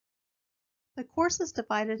The course is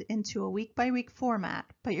divided into a week-by-week format,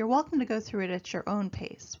 but you're welcome to go through it at your own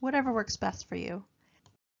pace, whatever works best for you.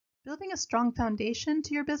 Building a strong foundation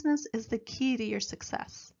to your business is the key to your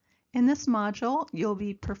success. In this module, you'll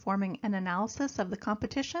be performing an analysis of the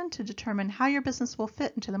competition to determine how your business will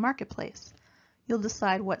fit into the marketplace. You'll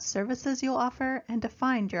decide what services you'll offer and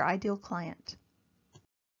define your ideal client.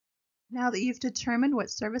 Now that you've determined what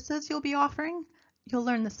services you'll be offering, you'll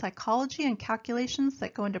learn the psychology and calculations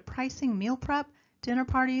that go into pricing meal prep, dinner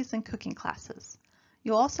parties, and cooking classes.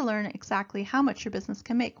 You'll also learn exactly how much your business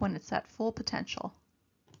can make when it's at full potential.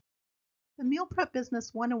 The Meal Prep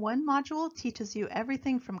Business 101 module teaches you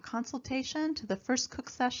everything from consultation to the first cook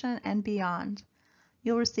session and beyond.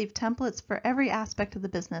 You'll receive templates for every aspect of the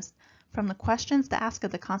business, from the questions to ask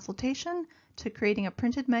at the consultation to creating a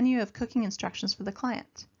printed menu of cooking instructions for the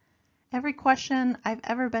client. Every question I've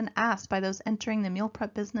ever been asked by those entering the meal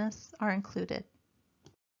prep business are included.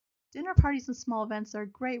 Dinner parties and small events are a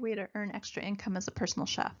great way to earn extra income as a personal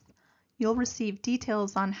chef. You'll receive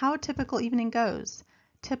details on how a typical evening goes,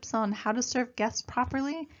 tips on how to serve guests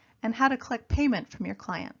properly, and how to collect payment from your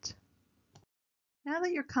client. Now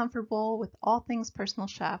that you're comfortable with all things personal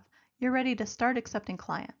chef, you're ready to start accepting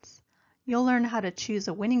clients. You'll learn how to choose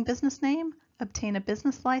a winning business name, obtain a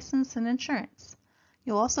business license and insurance.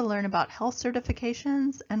 You'll also learn about health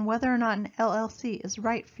certifications and whether or not an LLC is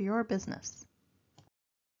right for your business.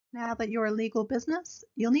 Now that you're a legal business,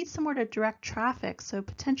 you'll need somewhere to direct traffic so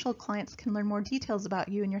potential clients can learn more details about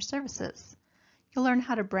you and your services. You'll learn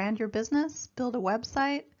how to brand your business, build a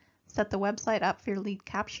website, set the website up for your lead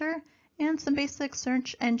capture, and some basic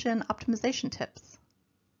search engine optimization tips.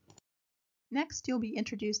 Next, you'll be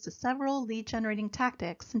introduced to several lead generating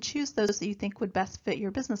tactics and choose those that you think would best fit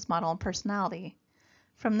your business model and personality.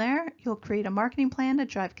 From there, you'll create a marketing plan to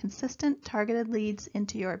drive consistent, targeted leads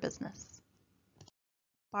into your business.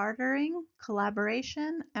 Bartering,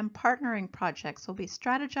 collaboration, and partnering projects will be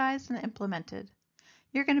strategized and implemented.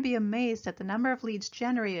 You're going to be amazed at the number of leads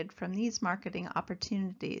generated from these marketing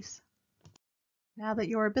opportunities. Now that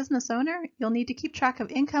you're a business owner, you'll need to keep track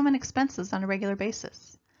of income and expenses on a regular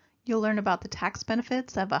basis. You'll learn about the tax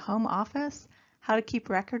benefits of a home office, how to keep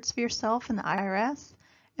records for yourself in the IRS,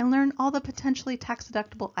 and learn all the potentially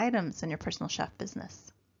tax-deductible items in your personal chef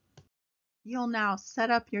business. You'll now set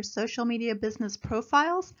up your social media business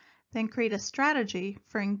profiles, then create a strategy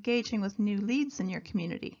for engaging with new leads in your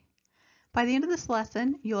community. By the end of this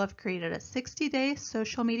lesson, you'll have created a 60-day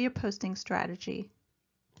social media posting strategy.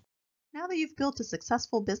 Now that you've built a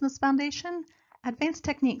successful business foundation, advanced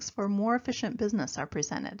techniques for a more efficient business are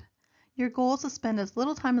presented. Your goal is to spend as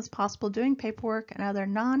little time as possible doing paperwork and other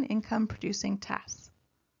non-income producing tasks.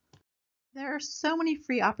 There are so many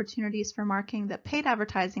free opportunities for marketing that paid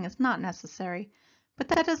advertising is not necessary, but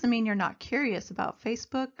that doesn't mean you're not curious about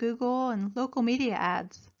Facebook, Google, and local media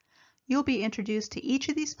ads. You'll be introduced to each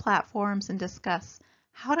of these platforms and discuss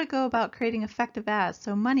how to go about creating effective ads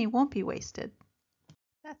so money won't be wasted.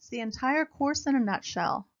 That's the entire course in a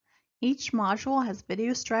nutshell. Each module has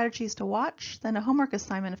video strategies to watch, then a homework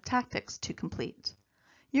assignment of tactics to complete.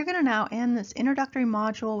 You're going to now end this introductory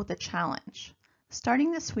module with a challenge.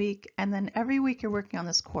 Starting this week, and then every week you're working on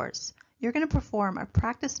this course, you're going to perform a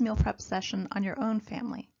practice meal prep session on your own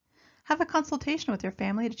family. Have a consultation with your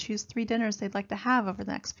family to choose 3 dinners they'd like to have over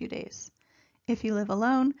the next few days. If you live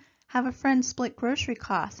alone, have a friend split grocery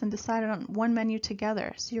costs and decide on one menu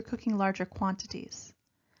together so you're cooking larger quantities.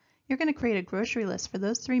 You're going to create a grocery list for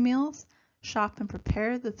those 3 meals, shop and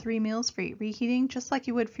prepare the 3 meals for reheating just like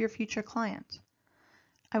you would for your future client.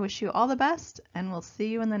 I wish you all the best, and we'll see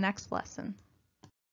you in the next lesson.